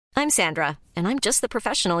I'm Sandra, and I'm just the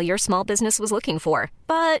professional your small business was looking for.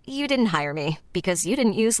 But you didn't hire me because you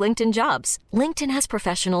didn't use LinkedIn Jobs. LinkedIn has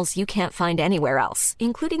professionals you can't find anywhere else,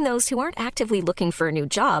 including those who aren't actively looking for a new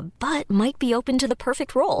job, but might be open to the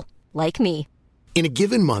perfect role, like me. In a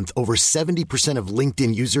given month, over 70% of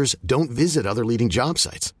LinkedIn users don't visit other leading job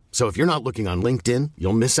sites. So if you're not looking on LinkedIn,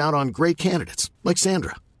 you'll miss out on great candidates, like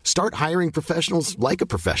Sandra. Start hiring professionals like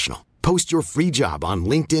a professional. Post your free job on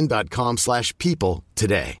linkedin.com/people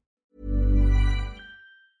today.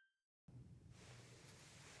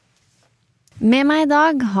 Med meg I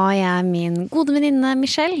dag har jeg min gode venninne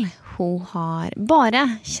Michelle. Hun har bare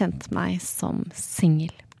kjent meg som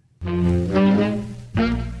single.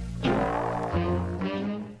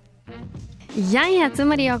 Jeg heter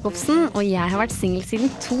Marie Jacobsen, og jeg har vært single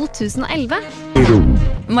siden 2011.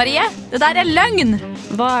 Marie, det der løgn!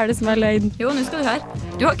 Hva det som løgn? Jo, nå skal du høre.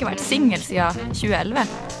 Du har ikke vært single siden 2011.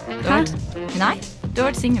 Nei, du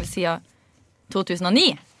har vært single siden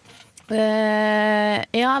 2009.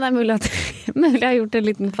 Ja, det mulig at jeg har gjort en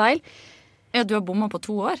liten feil. Ja, du har bommet på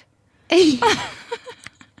 2 år.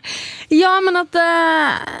 Ja, men at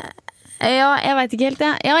ja, jeg vet ikke helt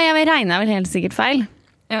det. Ja, jeg regner vel helt sikkert feil.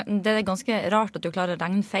 Ja, det ganske rart at du klarer å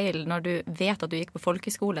regne feil når du vet at du gikk på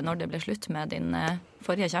folkeskole når det ble slutt med din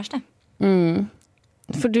forrige kjæreste.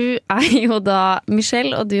 For du jo da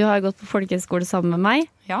Michelle, og du har gått på folkeskole sammen med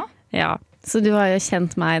meg. Ja. Ja, så du har jo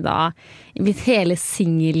kjent meg da I mitt hele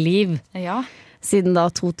singelliv. Ja. Siden da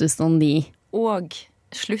 2009. Og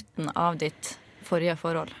slutten av ditt forrige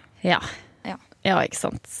forhold. Ja, ikke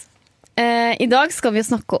sant. I dag skal vi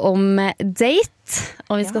snakke om date,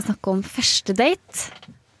 og vi skal snakke om første date.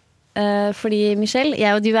 Fordi Michelle,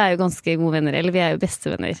 jeg og du jo ganske gode venner, eller vi jo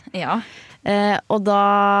bestevenner. Ja. Og da,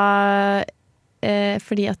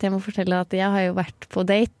 fordi at jeg må fortelle at jeg har jo vært på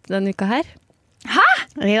date denne uka her. Hæ?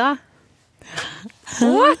 Ja.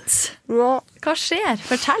 What? Hva skjer?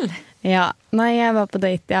 Fortell. Ja, nei, jeg var på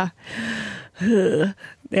date, ja.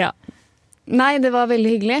 Ja. Nei, det var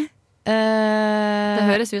veldig hyggelig. Det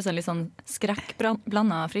høres ut som litt sånn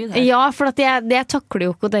skrekkblandet fryd her. Ja, for at jeg takler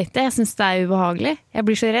jo ikke å date. Jeg synes det ubehagelig. Jeg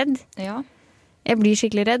blir så redd. Ja. Jeg blir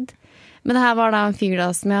skikkelig redd. Men det her var da en fyr da,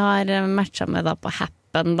 som jeg har matchet med da, på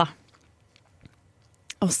Happen da.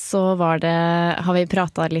 Og så har vi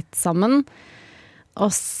pratet litt sammen. Og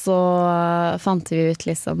så fant vi ut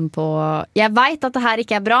liksom på... Jeg vet at det her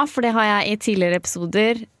ikke bra, for det har jeg I tidligere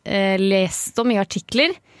episoder lest om I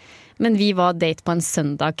artikler. Men vi var date på en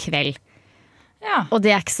søndag kveld. Ja. Og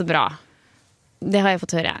det ikke så bra. Det har jeg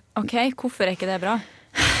fått høre. Ok, hvorfor ikke det bra?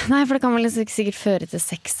 Nei, for det kan vel sikkert føre til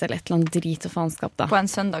sex eller et eller annet drit og faenskap da. På en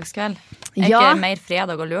søndagskveld? Ikke mer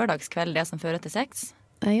fredag og lørdagskveld det som fører til sex?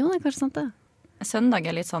 Jo, det kanskje sant det. Søndag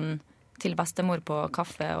litt sånn til bestemor på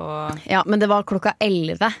kaffe og... Ja, men det var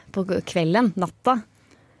 11 på kvelden, natta.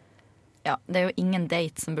 Ja, det jo ingen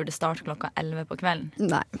date som burde starte 11 på kvelden.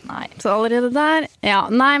 Nei. Så allerede der... Ja,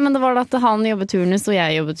 nei, men det var da at han jobbet turnus og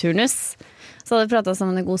jeg jobbet turnus. Så hadde vi pratet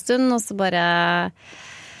sammen en god stund, og så bare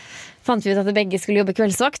fant vi ut at begge skulle jobbe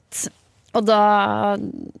kveldsvakt. Og da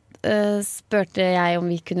spurte jeg om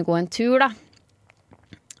vi kunne gå en tur da.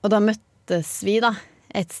 Og da møttes vi da,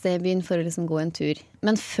 et sted I byen for å liksom gå en tur.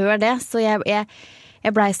 Men før det, så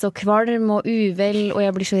jeg ble så kvalm og uvel, og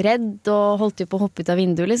jeg ble så redd, og holdt jo på å hoppe ut av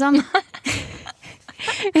vinduet, liksom.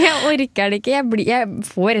 Jeg orker det ikke. Jeg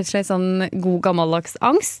får rett og slett sånn god gammeldags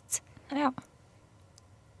angst. Ja.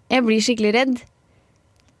 Jeg blir skikkelig redd.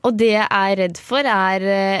 Og det jeg redd for det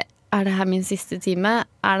her min siste time?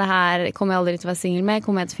 Kommer jeg aldri til å være single med?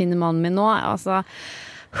 Kommer jeg til å finne mannen min nå? Altså.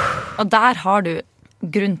 Og der har du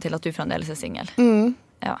grunn til at du fremdeles single.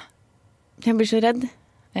 Ja. Jeg blir så redd.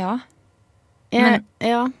 Ja. Men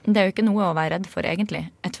det jo ikke noe å være redd for egentlig.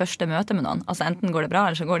 Et første møte med noen. Altså enten går det bra,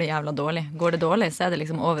 eller så går det jævla dårlig. Går det dårlig, så det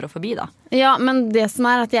liksom over og forbi da. Ja, men det som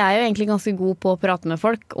at jeg jo egentlig ganske god på å prate med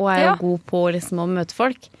folk, og jeg jo god på liksom å møte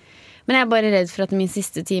folk. Men jeg bare redd for at min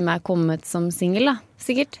siste time kommet som single da,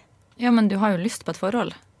 sikkert. Ja, men du har jo lyst på et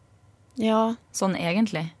forhold. Ja. Sånn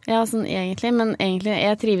egentlig. Ja, sånn egentlig, men egentlig,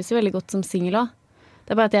 jeg trives jo veldig godt som single også.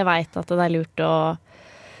 Det bare at jeg vet at det lurt å...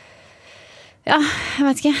 Ja, jeg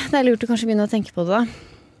vet ikke. Det lurt å kanskje begynne å tenke på det da.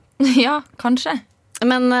 Ja, kanskje.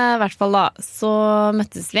 Men I hvert fall da, så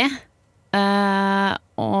møttes vi.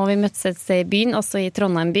 Og vi møttes et sted I byen, også I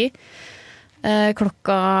Trondheim by.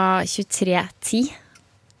 Klokka 23:10.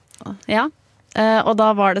 Ja. Og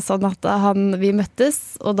da var det sånn at vi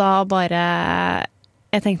møttes, og da bare...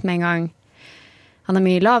 Jeg tenkte med en gang, han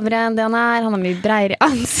mye lavere enn det han han har mye bredere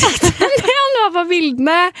ansikt enn det han var på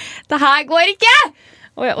bildene. Det her går ikke!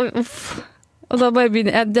 Og da bare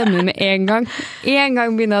begynner jeg å dømme med en gang. En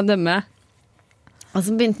gang begynner jeg å dømme. Og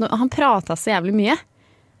så begynte han pratet så jævlig mye.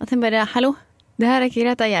 Og jeg bare, hallo, det her ikke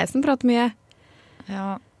greit, det jeg som prater mye.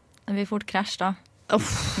 Ja, vi fort krasj da.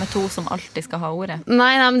 Med to som alltid skal ha ordet.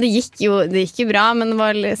 Nei, men det gikk jo bra, men det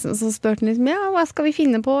var liksom, så spurte han liksom, ja, hva skal vi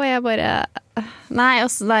finne på? Og jeg bare, nei,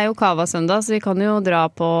 også, det jo Kava-søndag, så vi kan jo dra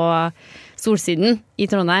på Solsiden i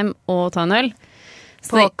Trondheim og ta en øl.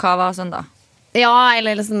 Så på Kava-søndag? Ja,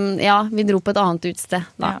 eller liksom, ja, vi dro på et annet utsted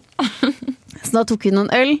da. Ja. Så da tok vi noen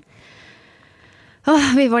øl.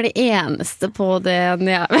 Vi var de eneste på det,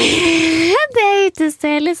 det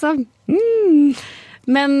utestedet, liksom.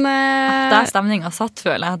 Men der stemningen satt,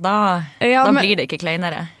 føler jeg. Da blir det ikke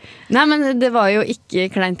kleinere. Nei, men det var jo ikke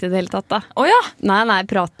kleint i det hele tatt da. Ja? Nei,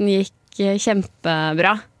 praten gikk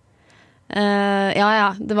kjempebra.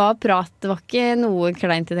 Ja, det var prat. Det var ikke noe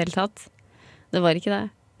kleint i det hele tatt. Det var ikke det.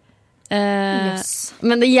 Yes.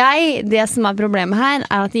 Men det som problemet her,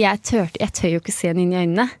 at jeg tør jo ikke se den inn i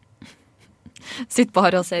øynene. Sitt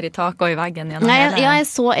bare og ser i taket og i veggen gjennom Nei, jeg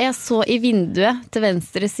så i vinduet til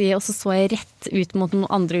venstre side, og så jeg rett ut mot noen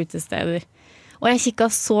andre utesteder. Og jeg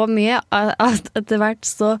kikket så mye at etter hvert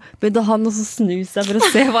så begynte han også snu seg for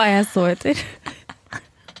å se hva jeg så etter.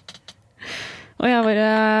 Og jeg bare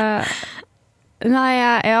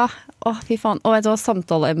ja. Fy faen. Og vet du hva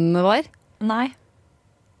samtaleemnet var? Nei.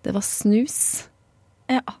 Det var snus.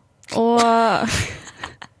 Ja. Og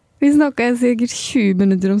vi snakket sikkert 20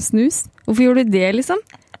 minutter om snus. Hvorfor gjorde du det, liksom?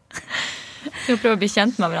 Vi prøver å bli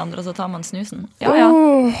kjent med hverandre, og så tar man snusen. Ja.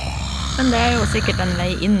 Men det jo sikkert en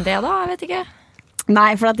vei inn det da, jeg vet ikke.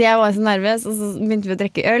 Nei, for at jeg var så nervøs, og så begynte vi å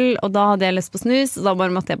drikke øl, og da hadde jeg lyst på snus, og da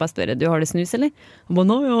måtte jeg bare spørre, du har du snus, eller? Og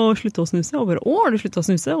bare, jeg har sluttet å snuse. Og bare, har du sluttet å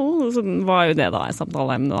snuse? Og så var jo det da, i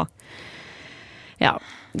samtaleemnet da. Ja,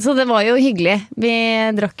 så det var jo hyggelig. Vi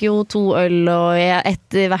drakk jo 2 øl, og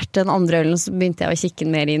etter hvert den andre ølen så begynte jeg å kikke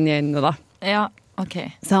mer inn i øynene da. Ja, ok.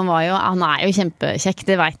 Så han jo kjempekjekk,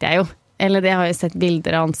 det vet jeg jo. Eller det har jeg sett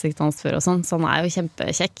bilder av ansiktet hans før og sånn, så han jo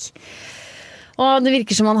kjempekjekk. Og det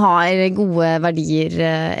virker som han har gode verdier,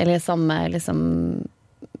 eller samme liksom.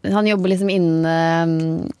 Han jobber liksom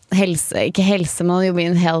innen helse, ikke helse, men han jobber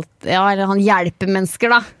innen health. Ja, eller han hjelper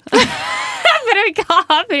mennesker da. For å ikke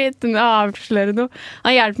uten å avsløre noe.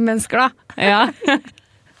 Han hjelper mennesker da. Ja.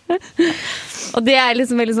 Og det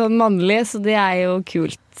liksom veldig sånn mannlig, så det jo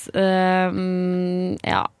kult.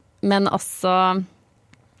 Ja, men også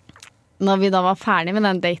når vi da var ferdig med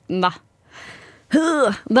den daten da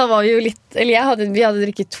var vi jo litt, eller vi hadde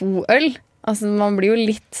drukket 2 øl. Altså man blir jo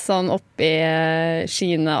litt sånn oppi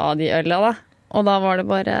skyene av de øla da. Og da var det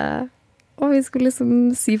bare, vi skulle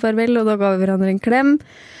liksom si farvel, og da ga vi hverandre en klem.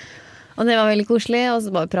 Og det var veldig koselig, og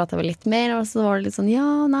så bare pratet vi litt mer, og så var det litt sånn, ja,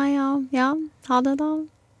 ha det da,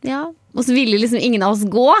 ja. Og så ville liksom ingen av oss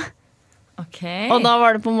gå. Ok. Og da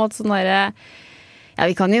var det på en måte sånn der, ja,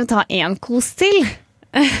 vi kan jo ta en kos til.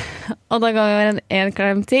 Og da ga vi en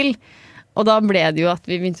klem til, og da ble det jo at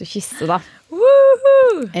vi begynte å kysse da.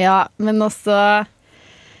 Woohoo! Ja, men også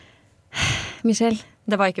Michelle.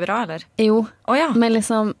 Det var ikke bra, eller? Jo, ja. Men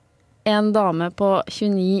liksom en dame på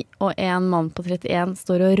 29 og en mann på 31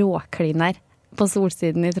 står og råkliner på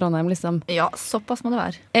Solsiden i Trondheim, liksom. Ja, såpass må det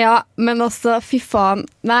være. Ja, men også, fy faen.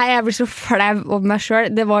 Nei, jeg blir så flau over meg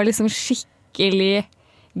selv. Det var liksom skikkelig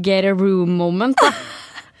get a room moment da.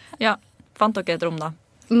 Ja, fant dere et rom da?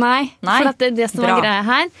 Nei, for at det som var greia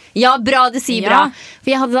her. Ja, bra, det sier bra. For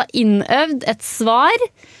jeg hadde da innøvd et svar.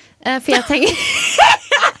 For jeg tenker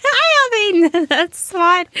jeg hadde innøvd et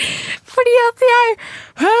svar. Fordi at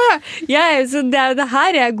så det jo det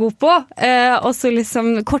her jeg god på. Og så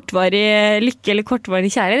liksom kortvarig lykke eller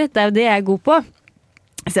kortvarig kjærlighet. Det jo det jeg god på.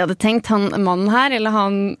 Så jeg hadde tenkt, han mannen her, eller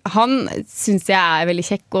han synes jeg veldig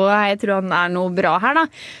kjekk, og jeg tror han noe bra her da.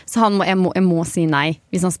 Så jeg må si nei,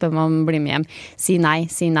 hvis han spør meg om å bli med hjem. Si nei.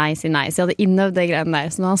 Så jeg hadde innøvd det greiene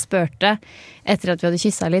der. Så når han spørte, etter at vi hadde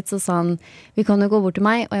kysset litt, så sa han, vi kan jo gå bort til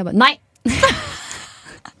meg, og jeg bare, nei!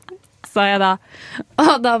 Sa jeg da.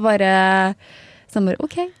 Og da bare,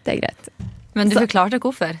 ok, det greit. Men du forklarte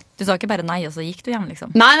hvorfor? Du sa ikke bare nei, og så gikk du hjem,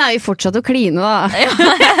 liksom? Nei, vi fortsatte å kline da.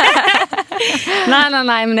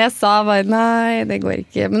 Nei, men jeg sa bare nei, det går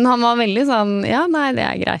ikke. Men han var veldig sånn, ja, nei, det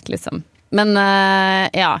greit liksom. Men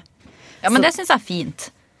ja. Ja, men det synes jeg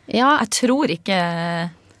fint. Ja. Jeg tror ikke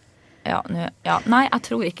nei, jeg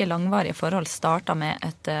tror ikke langvarige forhold starter med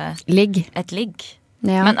et ligg.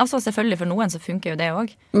 Ja. Men altså selvfølgelig for noen så funker jo det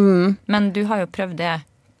også. Men du har jo prøvd det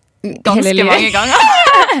ganske mange ganger.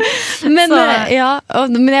 Men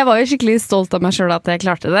jeg var jo skikkelig stolt av meg selv at jeg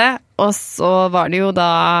klarte det. Og så var det jo da,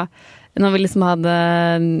 når vi liksom hadde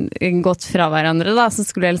gått fra hverandre da, så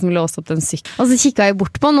skulle jeg liksom låse opp den sykkel. Og så kikket jeg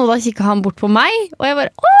bort på han, og da kikket han bort på meg, og jeg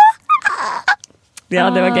bare, åh! Ja,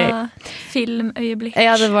 det var gøy. Filmøyeblikk.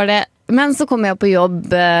 Ja, det var det. Men så kom jeg på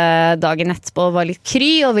jobb dagen etterpå og var litt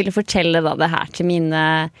kry, og ville fortelle da det her til mine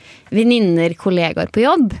venninner, kollegaer på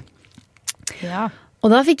jobb. Ja.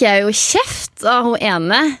 Og da fikk jeg jo kjeft av hun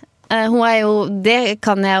ene. Hun jo, det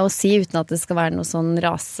kan jeg jo si uten at det skal være noe sånn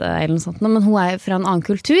rase eller noe sånt, men hun jo fra en annen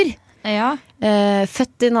kultur. Ja.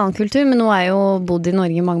 Født i en annen kultur, men hun jo bodd i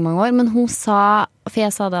Norge i mange, mange år. Men hun sa, for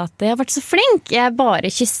jeg sa det at jeg har vært så flink, jeg bare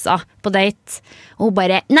kyssa på date. Og hun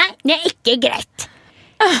bare, nei, det ikke greit.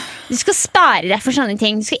 Du skal spare deg for sånne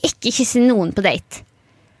ting, du skal ikke kysse noen på date.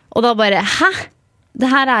 Og da bare, hæ? Det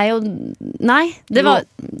her jo, nei, det var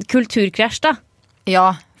kulturkrasj da. Ja,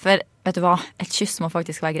 for vet du hva, et kyss må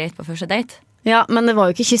faktisk være greit på første date. Ja, men det var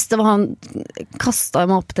jo ikke kyss, det var han kastet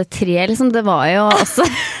meg opp til et tre, liksom. Det var jo også...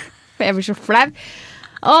 Jeg blir så flau.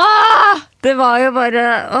 Det var jo bare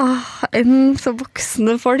en så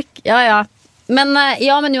voksne folk. Ja. Men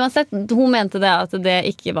uansett, hun mente det at det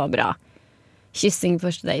ikke var bra. Kyssing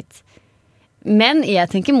første date. Men jeg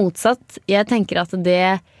tenker motsatt. Jeg tenker at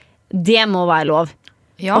det må være lov.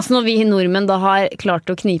 Ja. Også når vi nordmenn da har klart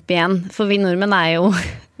å knipe igjen. For vi nordmenn jo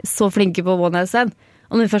så flinke på one night stand.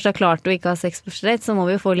 Og når vi først har klart å ikke ha sex på første date, så må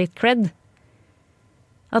vi jo få litt cred.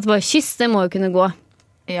 At bare kyss, det må jo kunne gå.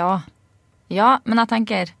 Ja, men jeg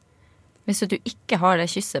tenker hvis du ikke har det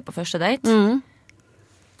kysset på første date,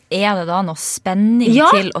 det da noe spenning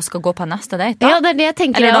til å skal gå på neste date? Da? Ja, det det jeg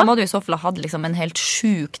tenker. Eller da må du i så fall ha hatt liksom en helt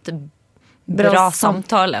sjukt bra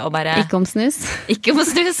samtale og bare... Ikke om snus. Ikke om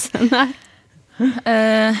snus. Nei.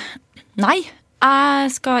 Nei,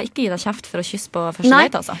 jeg skal ikke gi deg kjeft for å kysse på første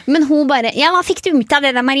date, altså. Men hun bare, ja, hva fikk du ut av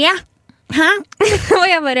det da, Maria? Hæ? Og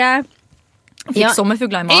jeg bare... Fikk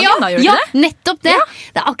sommerfugler i magen da, gjør du det? Ja, nettopp det.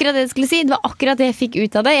 Det akkurat det jeg skulle si. Det var akkurat det jeg fikk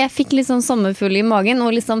ut av det. Jeg fikk litt sånn sommerfugler i magen.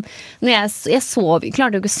 Og liksom, når jeg sov,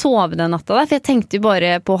 klarte jo ikke å sove den natta der, for jeg tenkte jo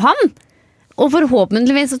bare på han. Og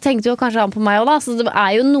forhåpentligvis så tenkte jo kanskje han på meg også da. Så det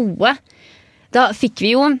jo noe. Da fikk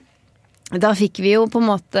vi jo på en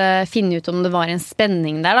måte finne ut om det var en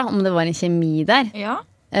spenning der da. Om det var en kjemi der. Ja,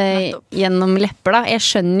 gjennom lepper da. Jeg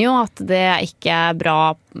skjønner jo at det ikke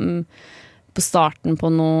bra på starten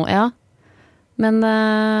på noe, ja. Men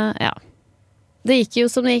ja, det gikk jo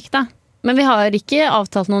som det gikk da. Men vi har ikke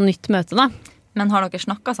avtalt noe nytt møte da. Men har dere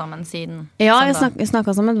snakket sammen siden? Ja, vi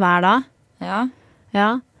snakket sammen hver dag. Ja.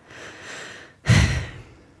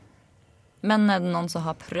 Men det noen som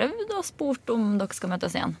har prøvd og spurt om dere skal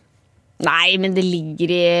møtes igjen? Nei, men det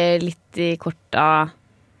ligger litt i korta,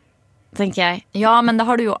 tenker jeg. Ja, men det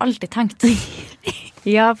har du jo alltid tenkt.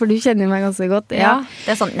 Ja, for du kjenner meg ganske godt. Ja.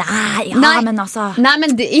 Det sånn, nei, men altså. Nei,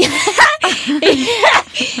 men det...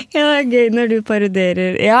 Ja, det gøy når du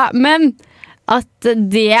paroderer. Ja, men at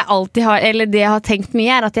det jeg alltid har, eller det jeg har tenkt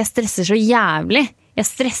mye at jeg stresser så jævlig. Jeg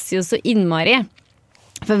stresser jo så innmari.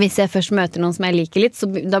 For hvis jeg først møter noen som jeg liker litt, så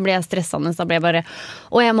da blir jeg stressende. Da blir jeg bare,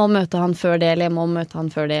 jeg må møte han før det, eller jeg må møte han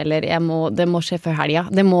før det, eller det må skje før helga.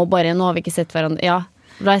 Det må bare, nå har vi ikke sett hverandre. Ja,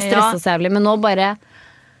 da jeg stresset så jævlig. Men nå bare,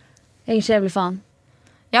 jeg så jævlig faen.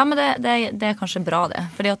 Ja, men det kanskje bra det.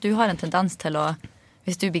 Fordi at du har en tendens til å,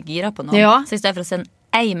 hvis du blir gira på noen, så i stedet for å sende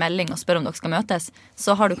en melding og spørre om dere skal møtes,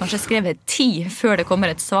 så har du kanskje skrevet 10 før det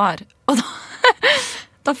kommer et svar. Og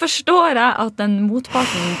da forstår jeg at den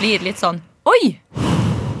motparten blir litt sånn, oi,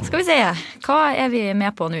 skal vi se, hva vi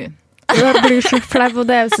med på nå? Jeg blir så flau, og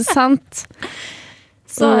det jo så sant.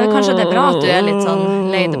 Så kanskje det bra at du litt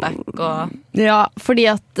sånn laid back og... Ja, fordi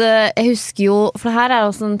at jeg husker jo, for her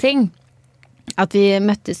også en ting, at vi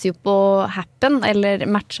møttes jo på Happen, eller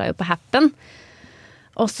matcha jo på Happen.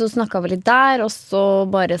 Og så snakket vi litt der, og så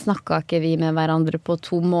bare snakket ikke vi med hverandre på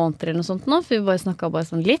 2 måneder eller noe sånt nå, for vi bare snakket bare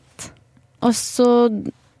sånn litt. Og så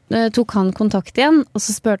tok han kontakt igjen, og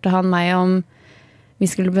så spurte han meg om vi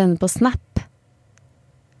skulle bli venner på Snap.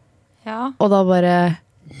 Ja. Og da bare...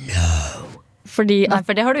 No. Fordi at, nei,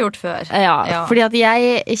 for det har du gjort før. Ja, fordi at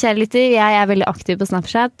jeg, kjære lytter, jeg veldig aktiv på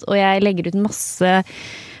Snapchat, og jeg legger ut masse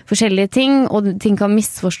forskjellige ting, og ting kan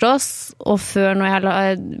misforstås, og før når jeg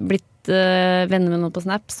har blitt venner med noen på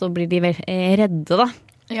Snap, så blir de redde da.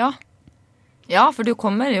 Ja, for du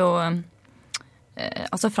kommer jo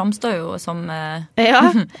altså framstår jo som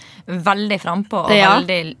veldig frampå og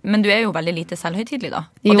veldig, men du jo veldig lite selvhøytidelig da.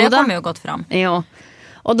 Og jo, det kommer jo godt fram. Jo.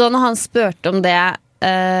 Og da når han spurte om det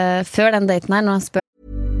før den daten her, når han spurte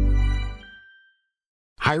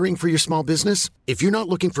Hiring for your small business? If you're not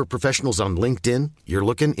looking for professionals on LinkedIn, you're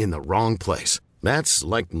looking in the wrong place. That's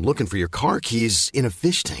like looking for your car keys in a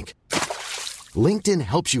fish tank. LinkedIn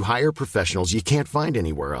helps you hire professionals you can't find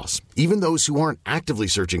anywhere else, even those who aren't actively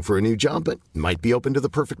searching for a new job but might be open to the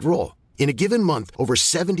perfect role. In a given month, over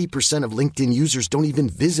 70% of LinkedIn users don't even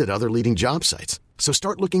visit other leading job sites. So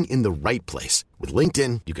start looking in the right place. With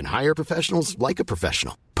LinkedIn, you can hire professionals like a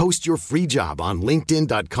professional. Post your free job on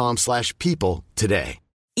linkedin.com/people today.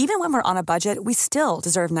 Even when we're on a budget, we still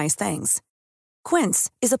deserve nice things. Quince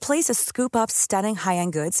is a place to scoop up stunning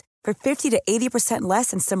high-end goods for 50 to 80%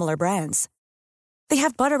 less than similar brands. They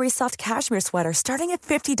have buttery soft cashmere sweaters starting at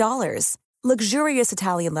 $50, luxurious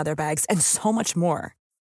Italian leather bags, and so much more.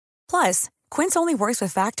 Plus, Quince only works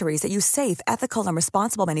with factories that use safe, ethical, and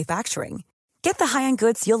responsible manufacturing. Get the high-end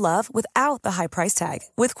goods you'll love without the high price tag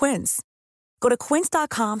with Quince. Go to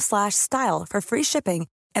quince.com/style for free shipping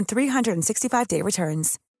and 365-day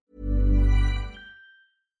returns.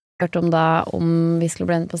 Hørte om vi skulle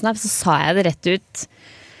bli enige på Snap, så sa jeg det rett ut.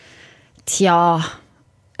 Tja,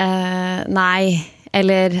 nei,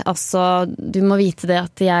 eller altså, du må vite det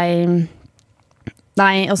at jeg...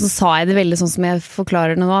 Nei, og så sa jeg det veldig sånn som jeg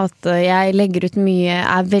forklarer det nå, at jeg legger ut mye,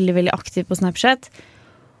 veldig, veldig aktiv på Snapchat,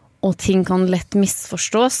 og ting kan lett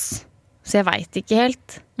misforstås, så jeg vet ikke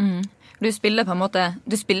helt. Du spiller på en måte,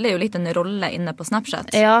 du spiller jo litt en rolle inne på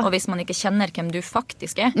Snapchat, og hvis man ikke kjenner hvem du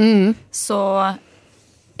faktisk er, så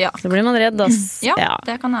ja. Så blir man redd, ass. Ja,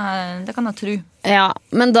 det kan jeg tro. Ja,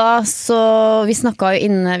 men da så, vi snakket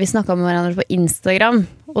med hverandre på Instagram,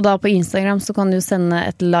 og da på Instagram så kan du sende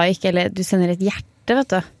et like, eller du sender et hjerte, vet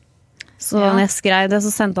du. Så når jeg skrev det, så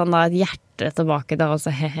sendte han da et hjerte tilbake da, og så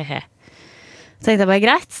hehehe. Så tenkte jeg bare,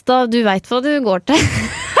 greit, da du vet hva du går til.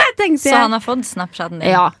 Så han har fått Snapchaten din?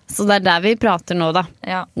 Ja, så det der vi prater nå da.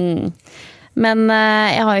 Ja. Men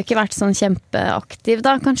jeg har jo ikke vært sånn kjempeaktiv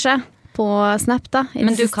da, kanskje, på Snap da.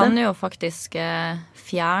 Men du kan jo faktisk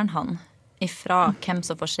fjerne han ifra hvem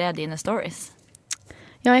som får se dine stories.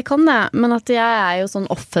 Ja, jeg kan det, men at jeg jo sånn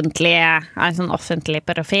offentlig, en sånn offentlig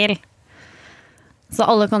profil. Så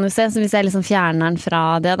alle kan jo se, så hvis jeg liksom fjerner den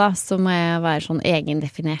fra det da, så må jeg være sånn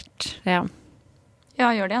egendefinert. Ja,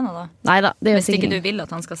 gjør det nå da. Neida, det gjør hvis ikke du vil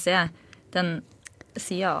at han skal se den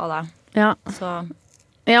siden av deg. Ja. Så...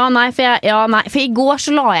 for i går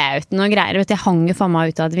så la jeg ut noen greier. Jeg hang jo faen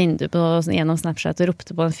meg ut av et vindu gjennom Snapchat og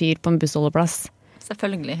ropte på en fyr på en bussholdeplass.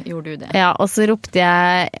 Selvfølgelig gjorde du det. Ja, og så ropte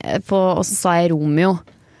jeg på, og så sa jeg Romeo.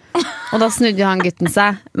 Og da snudde jo han gutten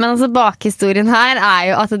seg. Men altså bakhistorien her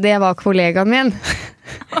jo at det var kollegaen min.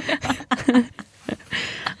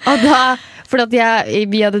 Og da, fordi at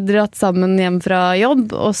vi hadde dratt sammen hjem fra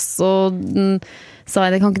jobb, og så sa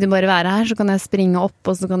jeg, kan ikke du bare være her, så kan jeg springe opp,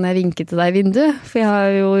 og så kan jeg vinke til deg i vinduet, for jeg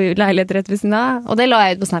har jo leilighet rett ved siden av. Og det la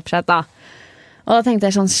jeg ut på Snapchat da. Og da tenkte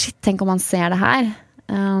jeg sånn, shit, tenk om han ser det her.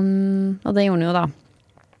 Og det gjorde han jo da.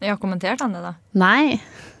 Ja, kommenterte han det da? Nei.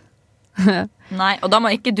 Nei, og da må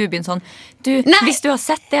ikke du begynne sånn hvis du har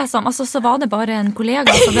sett det som, altså, så var det bare en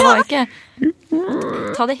kollega, så det var ikke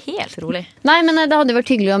ta det helt rolig. Nei, men det hadde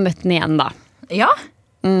vært hyggelig å møte den igjen da. Ja.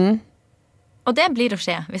 Og det blir å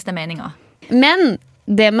skje, hvis det meningen. Men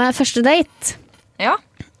det med første date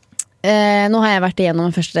nå har jeg vært igjennom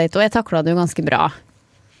en første date, og jeg taklet det jo ganske bra.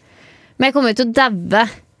 Men jeg kommer jo til å daue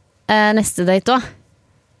neste date også.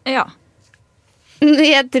 Ja.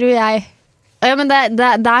 Jeg tror jeg Ja, men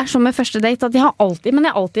det som med første date at jeg har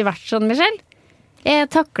alltid vært sånn, Michelle. Jeg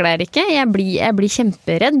takler ikke, jeg blir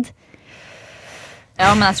kjemperedd.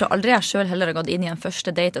 Ja, men jeg tror aldri jeg selv heller har gått inn i en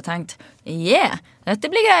første date og tenkt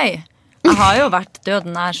dette blir gøy. Jeg har jo vært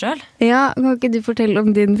døden nær selv. Ja, kan ikke du fortelle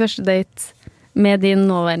om din første date med din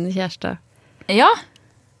nåværende kjæreste? Ja.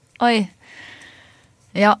 Oi.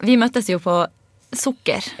 Ja, vi møttes jo på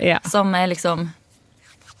Sukker, som liksom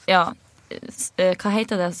hva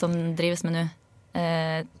heter det som drives med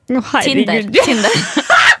nå? Tinder.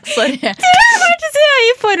 Sorry. Jeg har vært så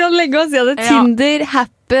i forhold lenge å si det. Tinder,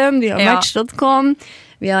 Happen, vi har Match.com,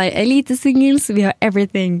 vi har Elite-singles, vi har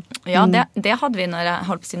everything. Ja, det hadde vi når jeg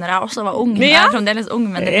holdt på å si, når jeg også var ung. Jeg er fremdeles ung,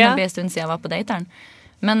 men det kunne bli en stund siden jeg var på dateren.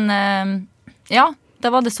 Men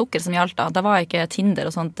da var det Sukker som gjaldt da. Da var ikke Tinder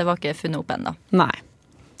og sånt, det var ikke funnet opp enda. Nei.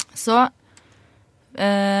 Så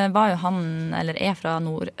var jo han, eller fra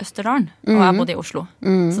Nord-Østerdalen, og jeg bodde i Oslo.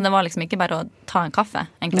 Så det var liksom ikke bare å ta en kaffe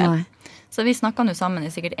en kveld. Så vi snakket jo sammen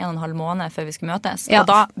i sikkert 1,5 måned før vi skulle møtes. Og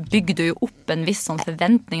da bygde du jo opp en viss sånn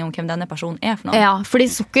forventning om hvem denne personen for noe. Ja, fordi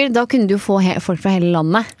Sukker, da kunne du jo få folk fra hele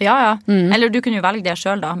landet. Ja. Eller du kunne jo velge det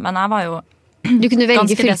selv da, men jeg var jo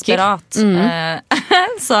ganske desperat.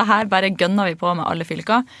 Så her bare gønner vi på med alle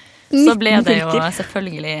fylker. Så ble det jo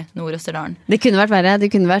selvfølgelig Nord-Østerdalen. Det kunne vært verre, det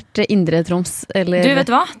kunne vært Indre Troms. Eller... Du vet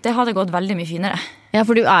hva, det hadde gått veldig mye finere. Ja,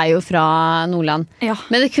 for du jo fra Nordland. Ja.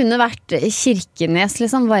 Men det kunne vært Kirkenes,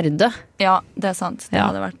 liksom, Vardø. Ja, det sant. Det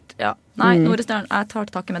hadde vært, Nei, Nord-Østerdalen, jeg tar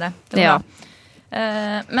takke med det. Det var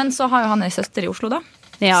bra. Men så har jo han en søster i Oslo da.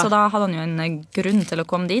 Ja. Så da hadde han jo en grunn til å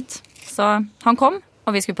komme dit. Så han kom,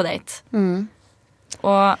 og vi skulle på date.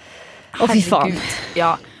 Og fy faen.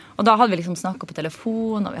 Ja. Og da hadde vi liksom snakket på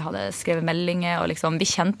telefon, og vi hadde skrevet meldinger, og liksom, vi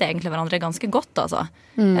kjente egentlig hverandre ganske godt, altså.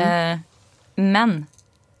 Men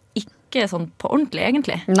ikke sånn på ordentlig,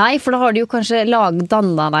 egentlig. Nei, for da har du jo kanskje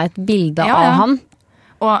dannet deg et bilde av han.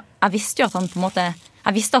 Og jeg visste jo at han på en måte,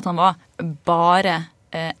 jeg visste at han var bare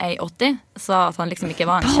 1,80, så at han liksom ikke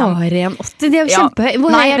var en Bare 1,80, det er jo kjempehøy.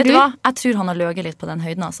 Hvor høy er du? Jeg tror han har løget litt på den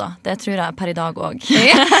høyden, altså. Det tror jeg per i dag også.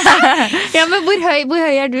 Ja, men hvor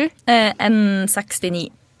høy er du?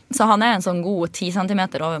 1,69. Så han er en sånn god 10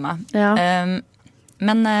 centimeter over meg. Ja.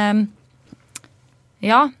 Men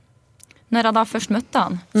ja, når jeg da først møtte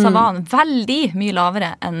han, så var han veldig mye lavere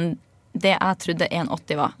enn det jeg trodde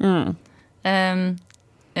 1,80 var.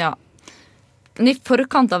 Ja. I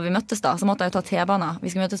forkant av vi møttes da, så måtte jeg jo ta T-banen.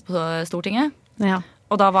 Vi skulle møtes på Stortinget. Ja.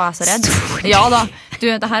 Og da var jeg så redd. Ja da,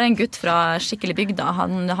 det her er en gutt fra skikkelig bygda.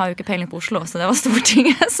 Han har jo ikke peiling på Oslo, så det var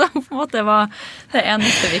Stortinget som på en måte var det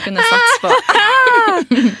eneste vi kunne satse på.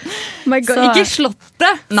 My God, så, ikke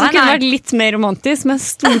Slottet, som kunne vært litt mer romantisk, men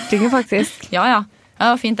Stortinget faktisk. Ja,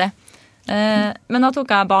 det var fint det. Men da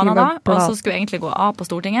tok jeg banen da, og så skulle jeg egentlig gå av på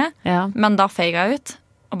Stortinget. Ja. Men da feiget jeg ut,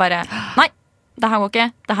 og bare, nei, det her går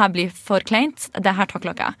ikke, det her blir for kleint, det her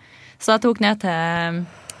takler ikke jeg. Så jeg tok ned til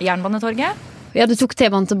Jernbanetorget. Ja, du tok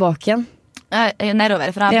T-banen tilbake igjen?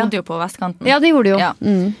 Nedover, for jeg bodde jo på vestkanten. Ja, det gjorde du jo. Ja.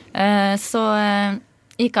 Så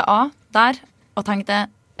gikk jeg av der og tenkte,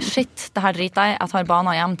 shit, det her driter jeg tar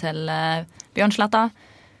banen hjem til Bjørnsletta.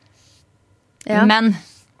 Ja. Men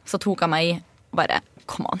så tok jeg meg i, bare,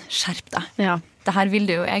 kom an, skjerp deg. Ja. Det her vil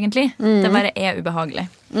du jo egentlig. Det bare er ubehagelig.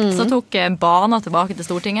 Så tok banen tilbake til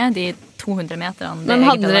Stortinget, de 200 meterne. Men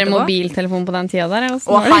hadde dere mobiltelefon på den tida der?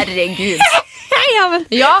 Å, herregud!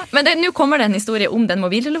 Ja, men nå kommer det en historie om den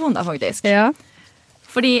mobiltelefonen da, faktisk. Ja.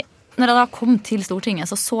 Fordi når jeg da kom til Stortinget,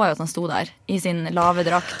 så jeg at han sto der i sin lave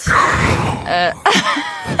drakt.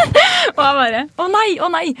 Og jeg bare, å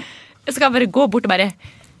nei. Jeg skal bare gå bort og bare,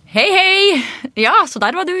 hei, ja, så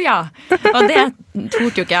der var du, ja. Og det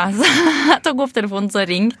torde jo ikke jeg. Så jeg tok opp telefonen, så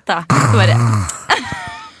ringte jeg. Så bare...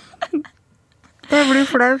 Jeg blir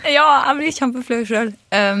flau. Ja, jeg blir kjempeflau selv.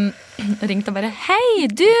 Ringte og bare, hei,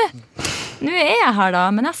 du, nå er jeg her da,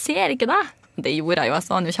 men jeg ser ikke deg. Det gjorde jeg jo, jeg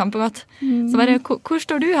så han jo kjempegodt. Så bare, hvor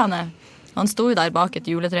står du, Hanne? Han sto jo der bak et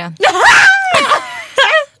juletre.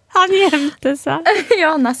 Han gjemte seg.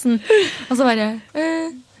 Ja, nesten. Og så bare,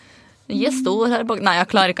 jeg står her bak. Nei,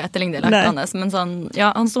 jeg klarer ikke å etterligne dialekten hans, men sånn,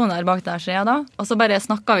 ja, han sto der bak der skjea da, og så bare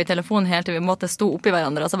snakket vi i telefonen helt til vi måtte stå oppi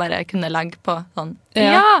hverandre, og så bare kunne legge på sånn,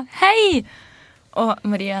 ja, hei! Og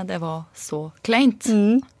Marie, det var så kleint.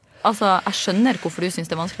 Altså, jeg skjønner hvorfor du synes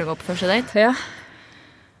det er vanskelig å gå på første date. Ja.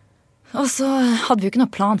 Og så hadde vi jo ikke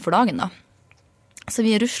noe plan for dagen da. Så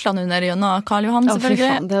vi ruslet under gjennom Karl Johan, selvfølgelig.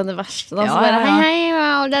 Fy faen, det er det verste da. Så bare, hei,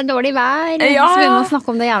 det er dårlig vær. Så begynner vi å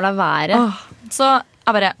snakke om det jævla været. Så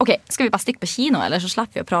jeg bare, ok, skal vi bare stikke på kino, eller så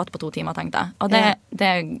slipper vi å prate på 2 timer, tenkte jeg. Og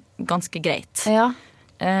det er ganske greit. Ja.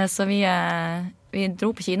 Så vi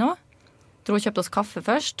dro på kino, dro og kjøpte oss kaffe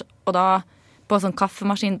først, og da på sånn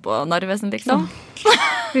kaffemaskin på Narvesen, liksom.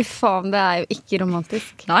 Fy faen, det er jo ikke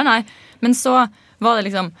romantisk. Nei. Men så var det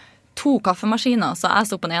liksom 2 kaffemaskiner, så jeg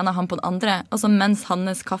stod på den ene, han på den andre, og så mens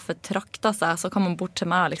hans kaffe trakta seg, så kom han bort til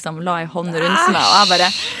meg og liksom la en hånd rundt meg, og jeg bare,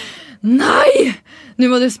 nei! Nå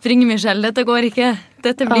må du springe, Michelle, dette går ikke.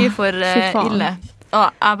 Dette blir for ille. Og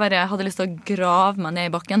jeg bare hadde lyst til å grave meg ned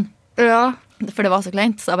i bakken. Ja. For det var så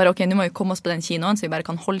kleint, så jeg bare, ok, nå må vi komme oss på den kinoen, så vi bare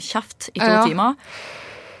kan holde kjeft i 2 timer.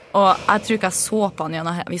 Og jeg tror ikke jeg så på han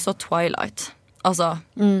gjennom. Vi så Twilight. Altså,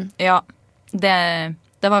 ja,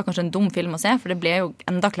 det var kanskje en dum film å se, for det ble jo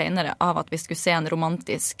enda kleinere av at vi skulle se en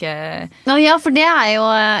romantisk Ja, for det er jo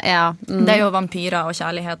Det er jo vampyrer og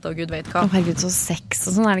kjærlighet og gud vet hva. Herregud, så sex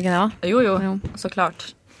og sånn, er det ikke det da? Jo, så klart.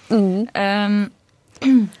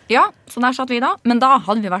 Ja, så der satt vi da. Men da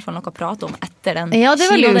hadde vi i hvert fall noe å prate om etter den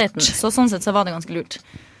kinodaten. Så sånn sett så var det ganske lurt.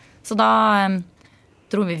 Så da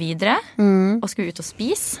dro vi videre og skulle ut og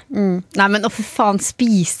spise. Nei, men for faen,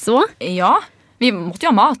 spise også? Ja, vi måtte jo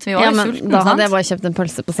ha mat. Vi var jo sulten, da hadde jeg bare kjøpt en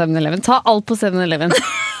pølse på 7-Eleven. Ta alt på 7-Eleven.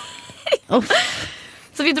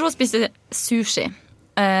 Så vi dro og spiste sushi.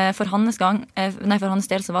 For hans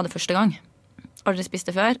del så var det første gang. Aldri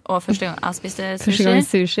spiste før, og første gang jeg spiste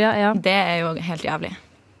sushi, ja. Det er jo helt jævlig.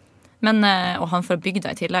 Men, og han fra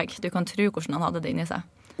bygda i tillegg. Du kan tro hvordan han hadde det inni seg.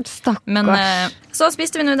 Stakkars. Men så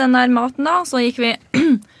spiste vi nå den der maten da, så gikk vi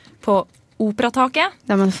på Operataket.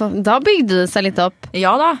 Ja, men da bygde det seg litt opp.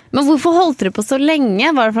 Ja da. Men hvorfor holdt dere på så lenge?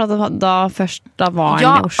 Var det for at da var han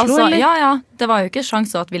i Oslo, altså, eller? Ja. Det var jo ikke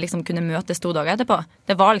sjanse at vi liksom kunne møtes 2 dager etterpå.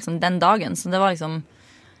 Det var liksom den dagen, så det var liksom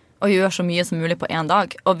og gjøre så mye som mulig på en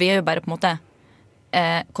dag. Og vi jo bare på en måte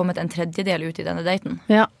kommet en tredjedel ut I denne daten.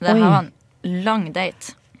 Ja. Det her var en lang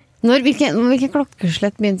date. Hvilken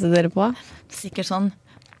klokkeslett begynte dere på? Sikkert sånn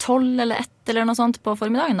 12 eller 1 eller noe sånt på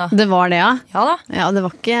formiddagen da. Det var det, ja? Ja da. Ja, det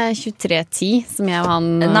var ikke 23:10 som jeg og han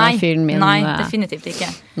fyren min. Nei, definitivt ikke.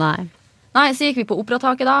 Nei, så gikk vi på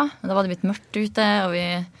operataket da. Da var det litt mørkt ute, og vi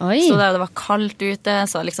stod der, og det var kaldt ute,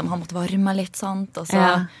 så liksom han måtte varme litt, sant? Og så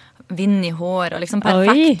vind I hår, og liksom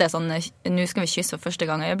perfekte sånn, nå skal vi kysse for første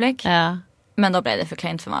gang øyeblikk. Ja. Men da ble det for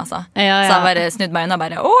kleint for meg, altså. Så jeg bare snudde meg unna og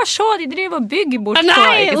bare, se, de driver og bygger bort på,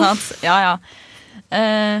 ikke sant? Ja.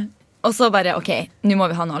 Og så bare, ok, nå må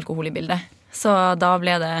vi ha noe alkohol I bildet. Så da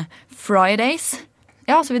ble det Fridays.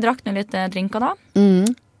 Ja, så vi drakk noe litt drinker da.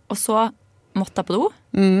 Og så måtte jeg på do.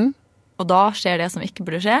 Og da skjer det som ikke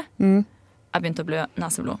burde skje. Jeg begynte å blø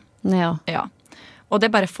neseblod. Ja. Og det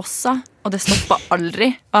bare fossa, og det stoppet aldri.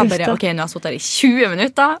 Og jeg bare, ok, nå har jeg sittet her I 20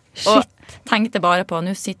 minutter, og tenkte bare på,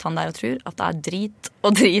 nå sitter han der og tror at jeg drit,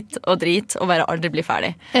 og bare aldri blir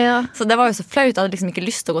ferdig. Ja. Så det var jo så flaut, jeg hadde liksom ikke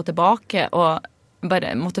lyst til å gå tilbake, og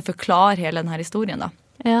bare måtte forklare hele denne historien da.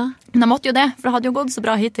 Ja. Men jeg måtte jo det, for det hadde jo gått så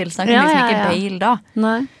bra hittil, så jeg kunne liksom ikke beil da.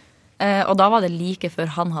 Nei. Og da var det like før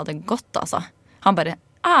han hadde gått, altså. Han bare,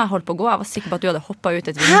 jeg holdt på å gå, jeg var sikker på at du hadde hoppet ut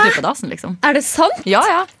et vindu på dassen, liksom. Er det sant? Ja.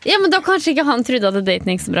 Ja, men da kanskje ikke han trodde at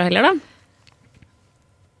daten gikk så bra heller, da?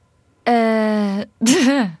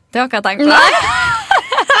 Det har ikke jeg tenkt på.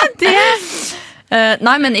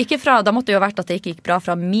 Nei, men ikke fra, da måtte det jo vært at det ikke gikk bra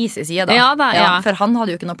fra min side da. Ja, for han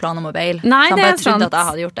hadde jo ikke noe plan om å beile. Nei, så han bare trodde sant. At jeg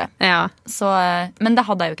hadde gjort det. Ja. Så, men det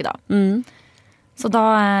hadde jeg jo ikke da. Så da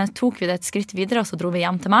tok vi det et skritt videre, og så dro vi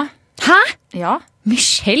hjem til meg. Hæ? Ja.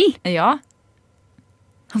 Michelle? Ja.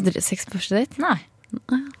 Hadde dere sex på første date?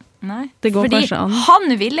 Nei. Det går fordi kanskje an. han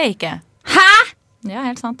ville ikke. Hæ? Ja,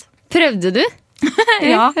 helt sant. Prøvde du?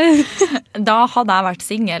 Ja. Da hadde jeg vært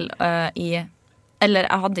single eller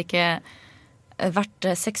jeg hadde ikke vært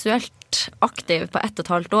seksuelt aktiv på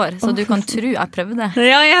 1,5 år, så du kan tro jeg prøvde.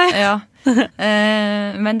 Ja.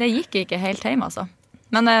 Men det gikk ikke helt hjem, altså.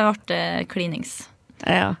 Men det ble cleanings.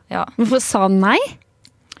 Ja. Hvorfor sa han nei?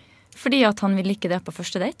 Fordi at han ville ikke det på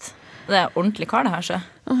første date. Det er ordentlig kar det her, så.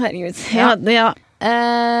 Herregud. Ja.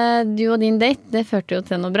 Du og din date, det førte jo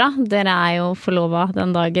til noe bra. Dere er jo forlovet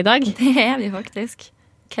den dag I dag. Det er vi faktisk.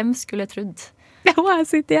 Hvem skulle trodd? Ja, her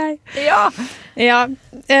sitter jeg. Ja.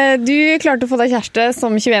 Du klarte å få deg kjæreste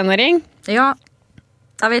som 21-åring. Ja.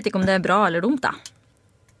 Jeg vet ikke om det er bra eller dumt, da.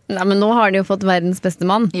 Nei, men nå har de jo fått verdens beste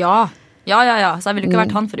mann. Ja. Så jeg ville ikke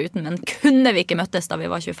vært han foruten, men kunne vi ikke møttes da vi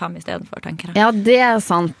var 25 I stedet for, tenker jeg. Ja, det er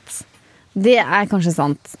sant. Det er kanskje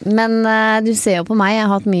sant. Men du ser jo på meg, jeg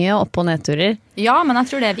har hatt mye opp- og nedturer. Ja, men jeg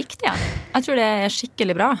tror det er viktig. Jeg tror det er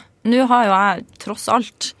skikkelig bra. Nå har jo jeg tross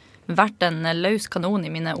alt vært en løs kanon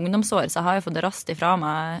I mine ungdomsår, så jeg har jo fått rast ifra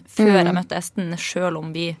meg før jeg møtte Esten, selv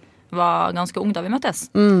om vi var ganske unge da vi møttes.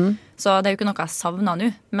 Så det er jo ikke noe jeg savner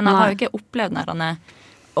nå. Men jeg har jo ikke opplevd når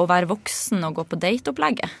å være voksen og gå på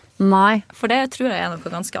dateopplegget. Nei. For det tror jeg er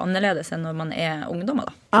noe ganske annerledes enn når man er ungdommer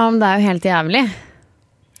da. Ja, men det er jo helt jævlig.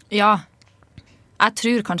 Ja. Jeg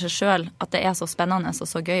tror kanskje selv at det er så spennende og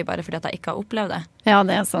så gøy bare fordi at jeg ikke har opplevd det. Ja,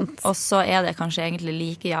 det er sant. Og så er det kanskje egentlig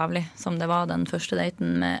like jævlig som det var den første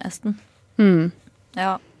daten med Esten.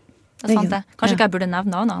 Ja, det er sant det. Kanskje ikke jeg burde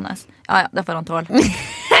nevne navnet hans. Ja, det får han tåle.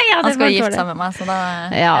 Han skal gifte seg med meg, så da...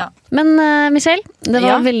 Ja. Men Michelle, det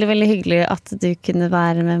var veldig, veldig hyggelig at du kunne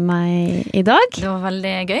være med meg I dag. Det var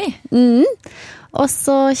veldig gøy. Og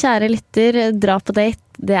så, kjære lytter, dra på date.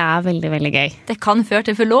 Det er veldig, veldig gøy. Det kan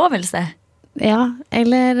føre til forlovelse. Ja,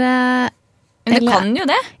 eller... Men det kan jo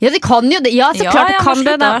det. Ja, det kan jo det. Ja, så klart det kan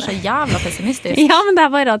det. Det er så jævla pessimistisk. Ja, men det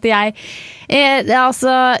er bare at jeg...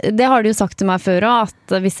 det har du jo sagt til meg før også,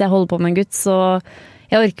 at hvis jeg holder på med en gutt, så...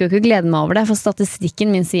 Jeg orker jo ikke å glede meg over det, for statistikken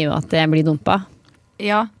min sier jo at jeg blir dumpet.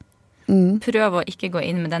 Ja. Prøv å ikke gå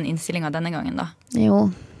inn med den innstillingen denne gangen, da.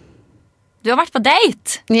 Jo. Du har vært på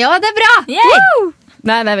date! Ja, det er bra! Yay!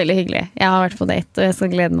 Nei, det er veldig hyggelig. Jeg har vært på date, og jeg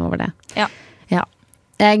skal glede meg over det. Ja.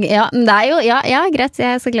 Men det er jo, ja, greit,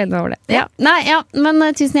 jeg skal glede meg over det. Men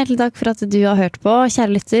tusen hjertelig takk for at du har hørt på,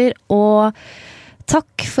 kjære lytter, og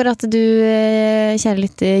takk for at du, kjære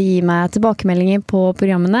lytter, gir meg tilbakemeldinger på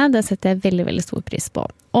programmene. Det setter jeg veldig, veldig stor pris på.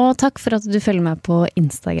 Og takk for at du følger meg på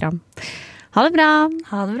Instagram. Ha det bra!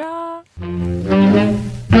 Ha det bra!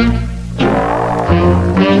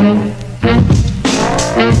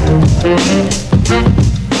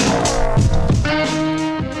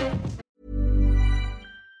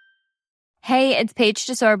 Hey, it's Paige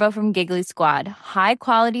DeSorbo from Giggly Squad. High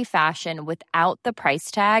quality fashion without the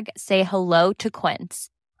price tag. Say hello to Quince.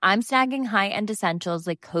 I'm snagging high-end essentials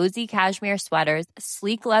like cozy cashmere sweaters,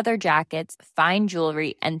 sleek leather jackets, fine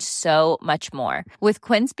jewelry, and so much more. With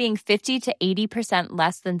Quince being 50 to 80%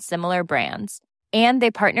 less than similar brands. And they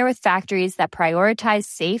partner with factories that prioritize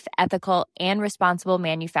safe, ethical, and responsible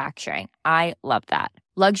manufacturing. I love that.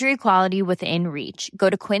 Luxury quality within reach. Go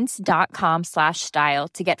to quince.com/style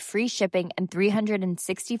to get free shipping and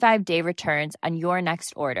 365-day returns on your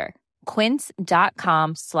next order.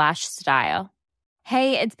 Quince.com/style.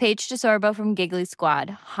 Hey, it's Paige DeSorbo from Giggly Squad.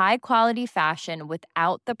 High quality fashion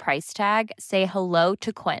without the price tag. Say hello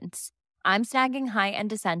to Quince. I'm snagging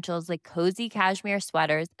high-end essentials like cozy cashmere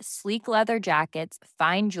sweaters, sleek leather jackets,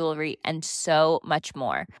 fine jewelry, and so much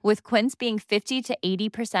more. With Quince being 50 to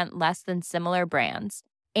 80% less than similar brands.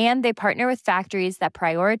 And they partner with factories that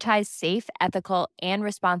prioritize safe, ethical, and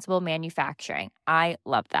responsible manufacturing. I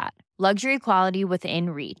love that. Luxury quality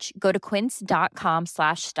within reach. Go to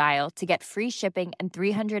quince.com/style to get free shipping and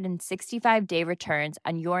 365-day returns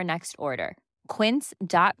on your next order.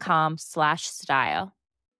 Quince.com/style.